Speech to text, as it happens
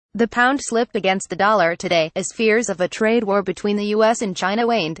The pound slipped against the dollar today, as fears of a trade war between the US and China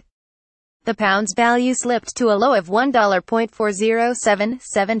waned. The pound's value slipped to a low of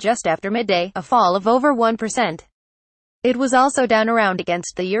 $1.4077 just after midday, a fall of over 1%. It was also down around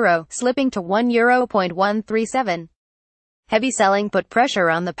against the euro, slipping to €1.137. Heavy selling put pressure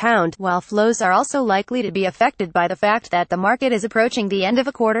on the pound, while flows are also likely to be affected by the fact that the market is approaching the end of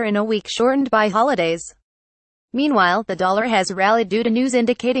a quarter in a week shortened by holidays. Meanwhile, the dollar has rallied due to news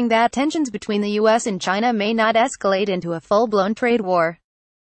indicating that tensions between the US and China may not escalate into a full-blown trade war.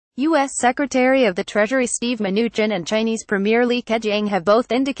 U.S. Secretary of the Treasury Steve Mnuchin and Chinese Premier Li Keqiang have both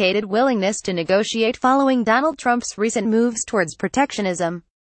indicated willingness to negotiate following Donald Trump's recent moves towards protectionism.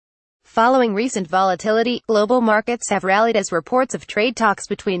 Following recent volatility, global markets have rallied as reports of trade talks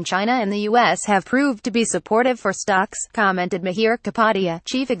between China and the U.S. have proved to be supportive for stocks, commented Mihir Kapadia,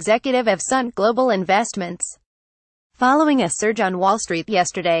 chief executive of Sun Global Investments. Following a surge on Wall Street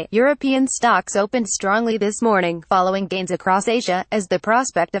yesterday, European stocks opened strongly this morning, following gains across Asia, as the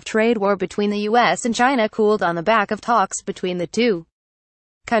prospect of trade war between the US and China cooled on the back of talks between the two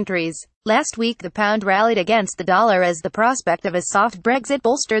countries. Last week the pound rallied against the dollar as the prospect of a soft Brexit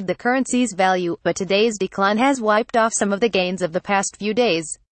bolstered the currency's value, but today's decline has wiped off some of the gains of the past few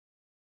days.